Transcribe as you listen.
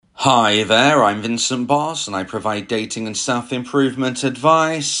Hi there, I'm Vincent Boss and I provide dating and self-improvement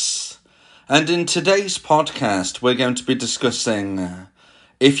advice. And in today's podcast, we're going to be discussing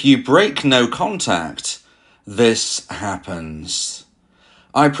if you break no contact, this happens.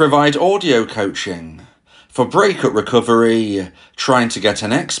 I provide audio coaching for breakup recovery, trying to get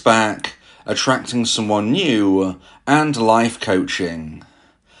an ex back, attracting someone new, and life coaching.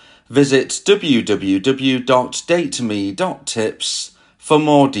 Visit www.dateme.tips for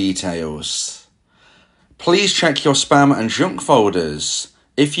more details. Please check your spam and junk folders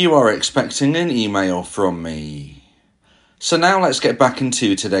if you are expecting an email from me. So now let's get back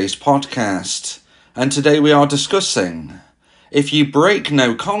into today's podcast. And today we are discussing, if you break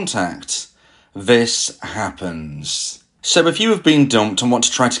no contact, this happens. So if you have been dumped and want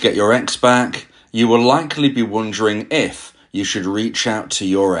to try to get your ex back, you will likely be wondering if you should reach out to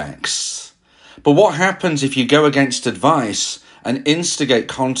your ex. But what happens if you go against advice and instigate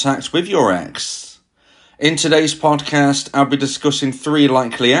contact with your ex? In today's podcast, I'll be discussing 3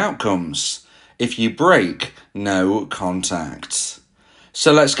 likely outcomes if you break no contact.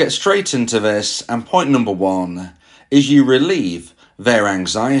 So let's get straight into this, and point number 1 is you relieve their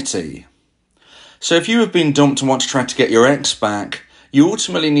anxiety. So if you have been dumped and want to try to get your ex back, you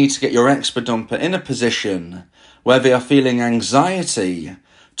ultimately need to get your ex-dumper in a position where they are feeling anxiety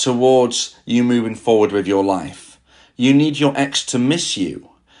towards you moving forward with your life. You need your ex to miss you.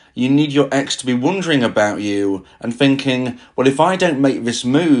 You need your ex to be wondering about you and thinking, well, if I don't make this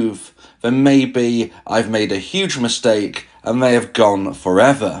move, then maybe I've made a huge mistake and they have gone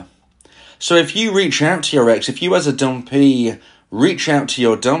forever. So if you reach out to your ex, if you as a dumpee reach out to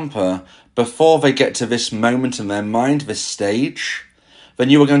your dumper before they get to this moment in their mind, this stage, then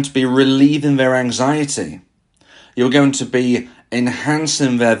you are going to be relieving their anxiety. You're going to be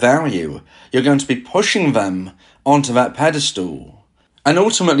enhancing their value. You're going to be pushing them onto that pedestal. And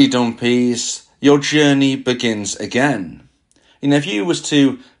ultimately, dumpees, your journey begins again. If you was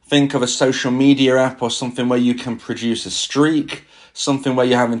to think of a social media app or something where you can produce a streak, something where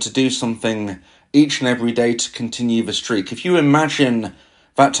you're having to do something each and every day to continue the streak, if you imagine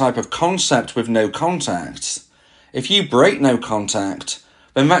that type of concept with no contact, if you break no contact,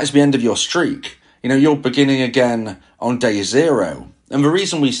 then that is the end of your streak. You're beginning again on day 0. And the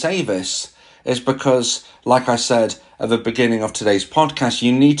reason we say this is because, like I said at the beginning of today's podcast,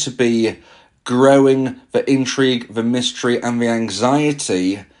 you need to be growing the intrigue, the mystery, and the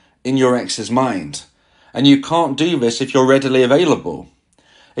anxiety in your ex's mind. And you can't do this if you're readily available.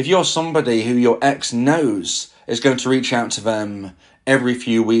 If you're somebody who your ex knows is going to reach out to them every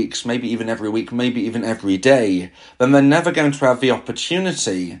few weeks, maybe even every week, maybe even every day, then they're never going to have the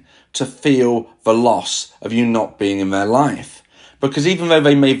opportunity to feel the loss of you not being in their life. Because even though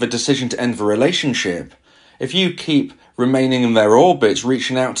they made the decision to end the relationship, if you keep remaining in their orbits,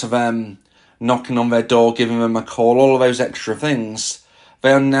 reaching out to them, knocking on their door, giving them a call, all of those extra things,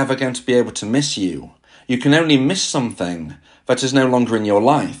 they are never going to be able to miss you. You can only miss something that is no longer in your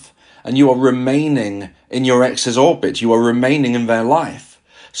life. And you are remaining in your ex's orbit. You are remaining in their life.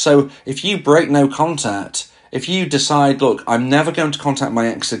 So if you break no contact, if you decide, look, I'm never going to contact my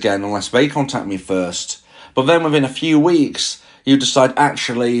ex again unless they contact me first, but then within a few weeks, you decide,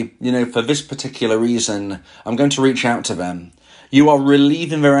 actually, for this particular reason, I'm going to reach out to them. You are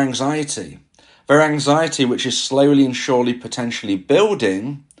relieving their anxiety. Their anxiety, which is slowly and surely potentially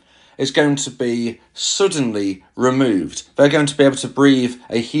building, is going to be suddenly removed. They're going to be able to breathe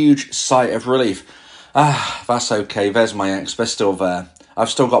a huge sigh of relief. That's okay, there's my ex, they're still there. I've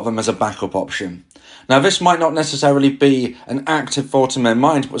still got them as a backup option. Now, this might not necessarily be an active thought in their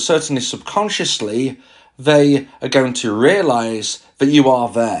mind, but certainly subconsciously, they are going to realise that you are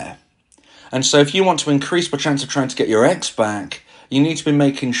there. And so if you want to increase the chance of trying to get your ex back, you need to be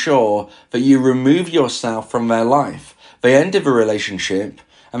making sure that you remove yourself from their life. They ended the relationship,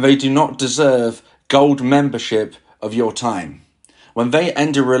 and they do not deserve gold membership of your time. When they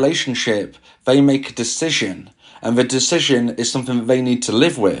end a relationship, they make a decision, and the decision is something that they need to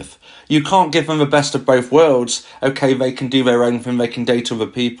live with. You can't give them the best of both worlds. Okay, they can do their own thing, they can date other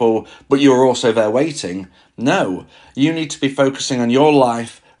people, but you're also there waiting. No, you need to be focusing on your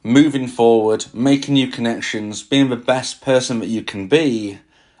life, moving forward, making new connections, being the best person that you can be.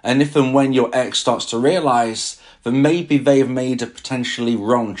 And if and when your ex starts to realise that maybe they've made a potentially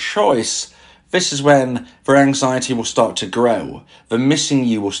wrong choice, this is when their anxiety will start to grow. The missing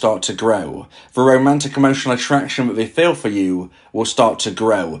you will start to grow. The romantic emotional attraction that they feel for you will start to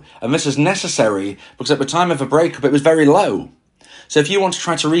grow. And this is necessary because at the time of the breakup, it was very low. So if you want to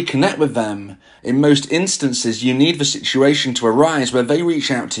try to reconnect with them, in most instances you need the situation to arise where they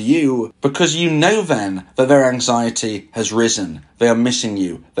reach out to you because you know then that their anxiety has risen. They are missing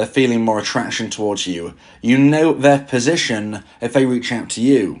you. They're feeling more attraction towards you. You know their position if they reach out to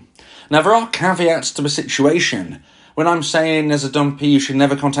you. Now there are caveats to the situation. When I'm saying as a dumpy you should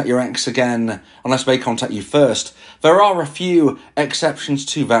never contact your ex again unless they contact you first, there are a few exceptions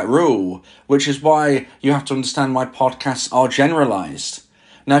to that rule, which is why you have to understand my podcasts are generalised.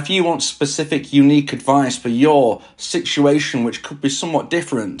 Now, if you want specific, unique advice for your situation, which could be somewhat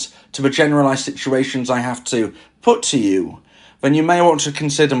different to the generalised situations I have to put to you, then you may want to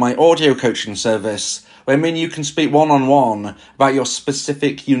consider my audio coaching service, where you can speak one-on-one about your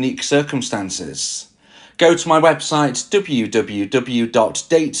specific, unique circumstances. Go to my website,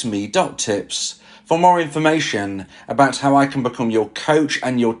 www.dateme.tips, for more information about how I can become your coach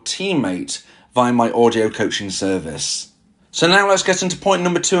and your teammate via my audio coaching service. So now let's get into point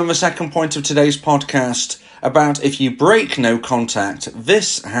number 2 and the second point of today's podcast about if you break no contact,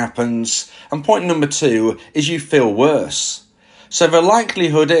 this happens. And point number 2 is you feel worse. So the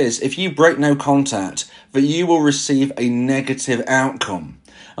likelihood is if you break no contact that you will receive a negative outcome.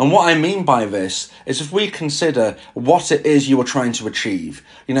 And what I mean by this is if we consider what it is you are trying to achieve.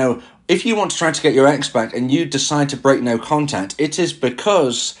 If you want to try to get your ex back and you decide to break no contact, it is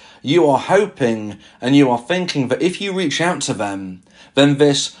because you are hoping and you are thinking that if you reach out to them, then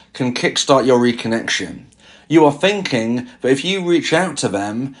this can kickstart your reconnection. You are thinking that if you reach out to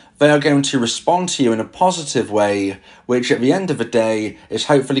them, they are going to respond to you in a positive way, which at the end of the day is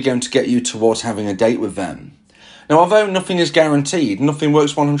hopefully going to get you towards having a date with them. Now, although nothing is guaranteed, nothing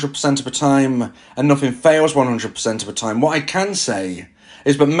works 100% of the time, and nothing fails 100% of the time, what I can say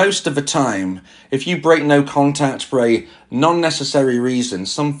is that most of the time, if you break no contact for a non-necessary reason,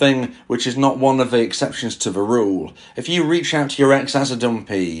 something which is not one of the exceptions to the rule, if you reach out to your ex as a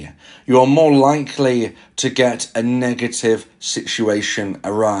dumpy, you are more likely to get a negative situation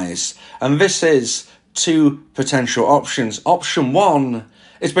arise. And this is 2 potential options. Option 1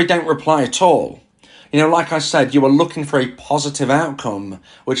 is they don't reply at all. Like I said, you are looking for a positive outcome,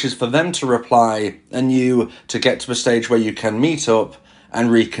 which is for them to reply and you to get to the stage where you can meet up and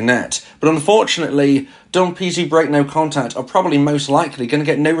reconnect. But unfortunately, dumpies who break no contact are probably most likely going to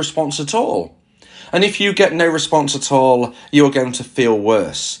get no response at all. And if you get no response at all, you're going to feel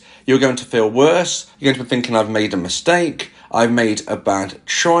worse. You're going to feel worse. You're going to be thinking, I've made a mistake. I've made a bad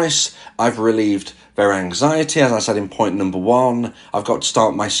choice. I've relieved their anxiety, as I said in point number 1. I've got to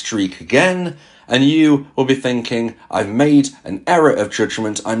start my streak again. And you will be thinking, I've made an error of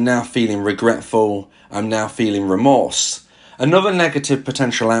judgment. I'm now feeling regretful. I'm now feeling remorse. Another negative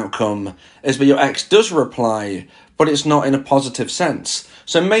potential outcome is that your ex does reply, but it's not in a positive sense.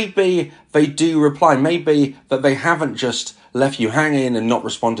 So maybe they do reply. Maybe that they haven't just left you hanging and not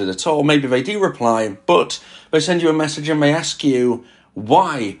responded at all. Maybe they do reply, but they send you a message and they ask you,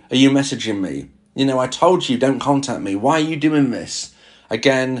 why are you messaging me? I told you don't contact me. Why are you doing this?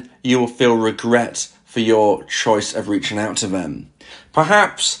 Again, you will feel regret for your choice of reaching out to them.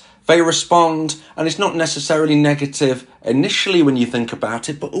 Perhaps they respond, and it's not necessarily negative initially when you think about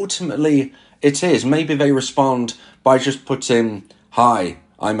it, but ultimately it is. Maybe they respond by just putting, hi,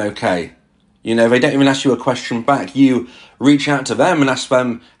 I'm okay. They don't even ask you a question back. You reach out to them and ask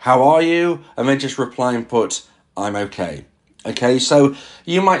them, how are you? And they just reply and put, I'm okay. Okay, so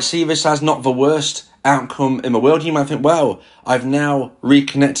you might see this as not the worst outcome in the world. You might think, well, I've now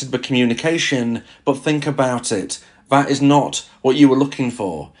reconnected the communication, but think about it. That is not what you were looking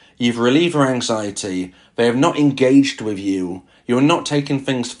for. You've relieved their anxiety. They have not engaged with you. You're not taking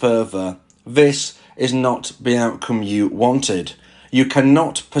things further. This is not the outcome you wanted. You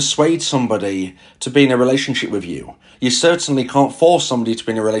cannot persuade somebody to be in a relationship with you. You certainly can't force somebody to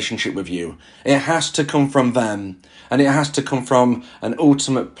be in a relationship with you. It has to come from them, and it has to come from an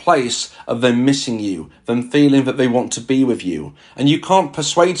ultimate place of them missing you, them feeling that they want to be with you. And you can't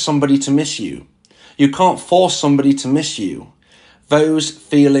persuade somebody to miss you. You can't force somebody to miss you. Those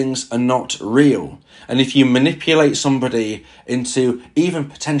feelings are not real. And if you manipulate somebody into even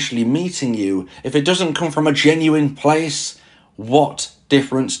potentially meeting you, if it doesn't come from a genuine place, what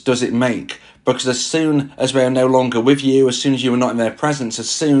difference does it make? Because as soon as they are no longer with you, as soon as you are not in their presence, as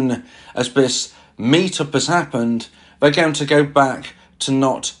soon as this meetup has happened, they're going to go back to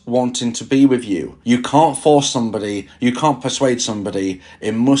not wanting to be with you. You can't force somebody, you can't persuade somebody,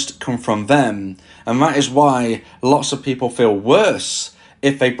 it must come from them. And that is why lots of people feel worse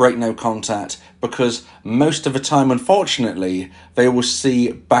if they break no contact, because most of the time, unfortunately, they will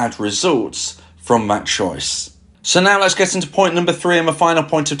see bad results from that choice. So now let's get into point number 3 and the final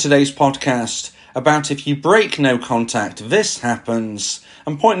point of today's podcast about if you break no contact, this happens.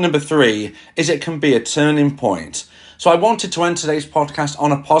 And point number 3 is it can be a turning point. So I wanted to end today's podcast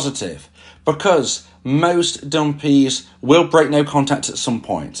on a positive because most dumpies will break no contact at some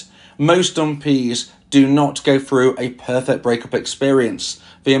point. Most dumpies do not go through a perfect breakup experience.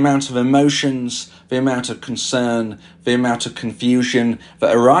 The amount of emotions, the amount of concern, the amount of confusion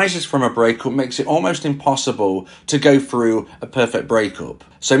that arises from a breakup makes it almost impossible to go through a perfect breakup.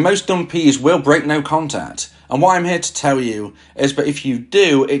 So most dumpies will break no contact. And what I'm here to tell you is that if you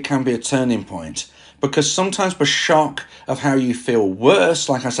do, it can be a turning point. Because sometimes the shock of how you feel worse,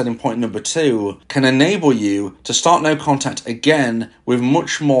 like I said in point number 2, can enable you to start no contact again with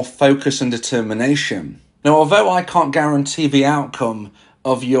much more focus and determination. Now, although I can't guarantee the outcome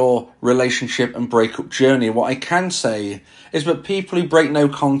of your relationship and breakup journey, what I can say is that people who break no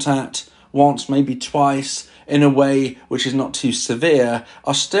contact once, maybe twice, in a way which is not too severe,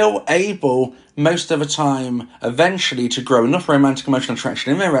 are still able, most of the time, eventually to grow enough romantic emotional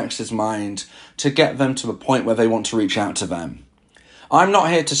attraction in their ex's mind to get them to the point where they want to reach out to them. I'm not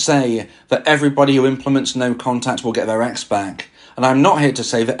here to say that everybody who implements no contact will get their ex back, and I'm not here to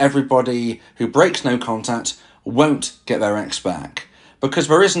say that everybody who breaks no contact won't get their ex back, because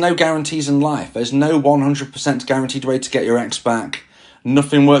there is no guarantees in life. There's no 100% guaranteed way to get your ex back.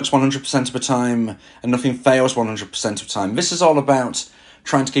 Nothing works 100% of the time, and nothing fails 100% of the time. This is all about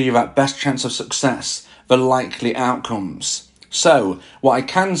trying to give you that best chance of success, the likely outcomes. So, what I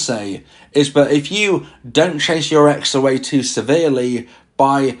can say is that if you don't chase your ex away too severely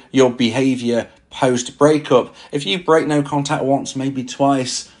by your behaviour post-breakup, if you break no contact once, maybe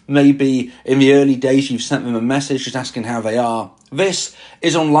twice, maybe in the early days you've sent them a message just asking how they are, this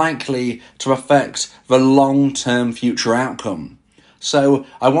is unlikely to affect the long-term future outcome. So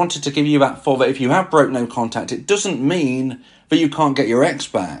I wanted to give you that thought that if you have broke no contact, it doesn't mean that you can't get your ex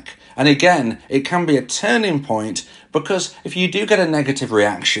back. And again, it can be a turning point because if you do get a negative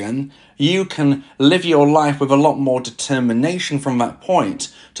reaction, you can live your life with a lot more determination from that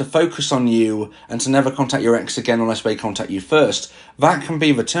point to focus on you and to never contact your ex again unless they contact you first. That can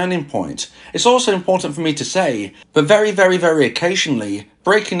be the turning point. It's also important for me to say that very, very, very occasionally,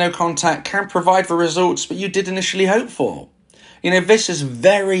 breaking no contact can provide the results that you did initially hope for. This is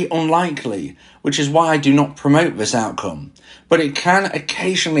very unlikely, which is why I do not promote this outcome. But it can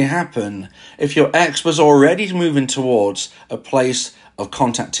occasionally happen if your ex was already moving towards a place of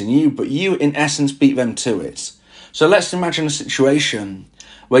contacting you, but you, in essence, beat them to it. So let's imagine a situation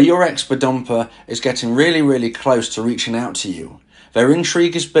where your ex-bedumper is getting really, really close to reaching out to you. Their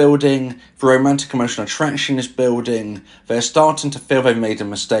intrigue is building, the romantic emotional attraction is building, they're starting to feel they've made a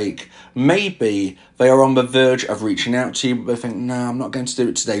mistake. Maybe they are on the verge of reaching out to you, but they think, no, I'm not going to do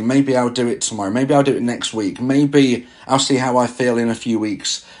it today. Maybe I'll do it tomorrow. Maybe I'll do it next week. Maybe I'll see how I feel in a few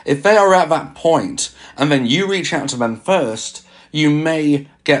weeks. If they are at that point, and then you reach out to them first, you may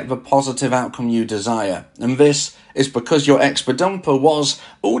get the positive outcome you desire. And this is because your ex-bedumper was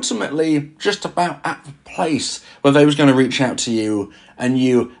ultimately just about at the place where they was going to reach out to you and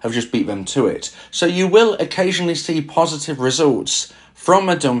you have just beat them to it. So you will occasionally see positive results from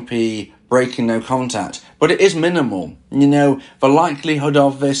a dumpy breaking no contact, but it is minimal. The likelihood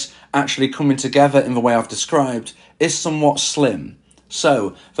of this actually coming together in the way I've described is somewhat slim.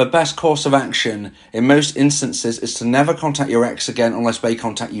 So, the best course of action in most instances is to never contact your ex again unless they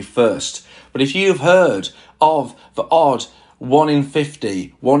contact you first. But if you've heard of the odd 1 in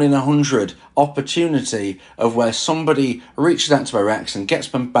 50, 1 in 100 opportunity of where somebody reaches out to their ex and gets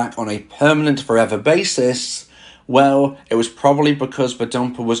them back on a permanent forever basis, well, it was probably because the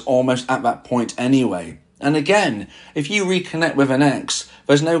dumper was almost at that point anyway. And again, if you reconnect with an ex,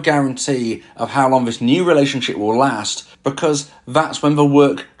 there's no guarantee of how long this new relationship will last because that's when the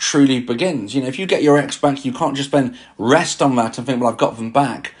work truly begins. If you get your ex back, you can't just then rest on that and think, well, I've got them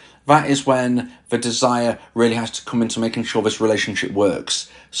back. That is when the desire really has to come into making sure this relationship works.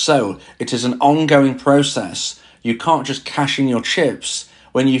 So it is an ongoing process. You can't just cash in your chips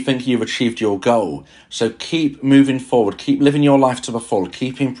when you think you've achieved your goal. So keep moving forward, keep living your life to the full,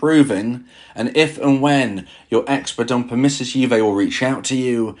 keep improving, and if and when your ex-bedumper misses you, they will reach out to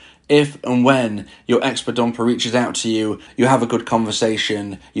you. If and when your ex-bedumper reaches out to you, you have a good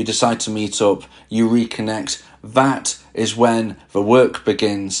conversation, you decide to meet up, you reconnect. That is when the work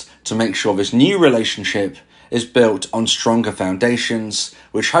begins to make sure this new relationship is built on stronger foundations,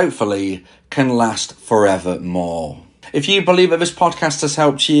 which hopefully can last forevermore. If you believe that this podcast has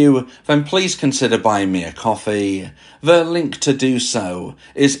helped you, then please consider buying me a coffee. The link to do so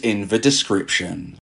is in the description.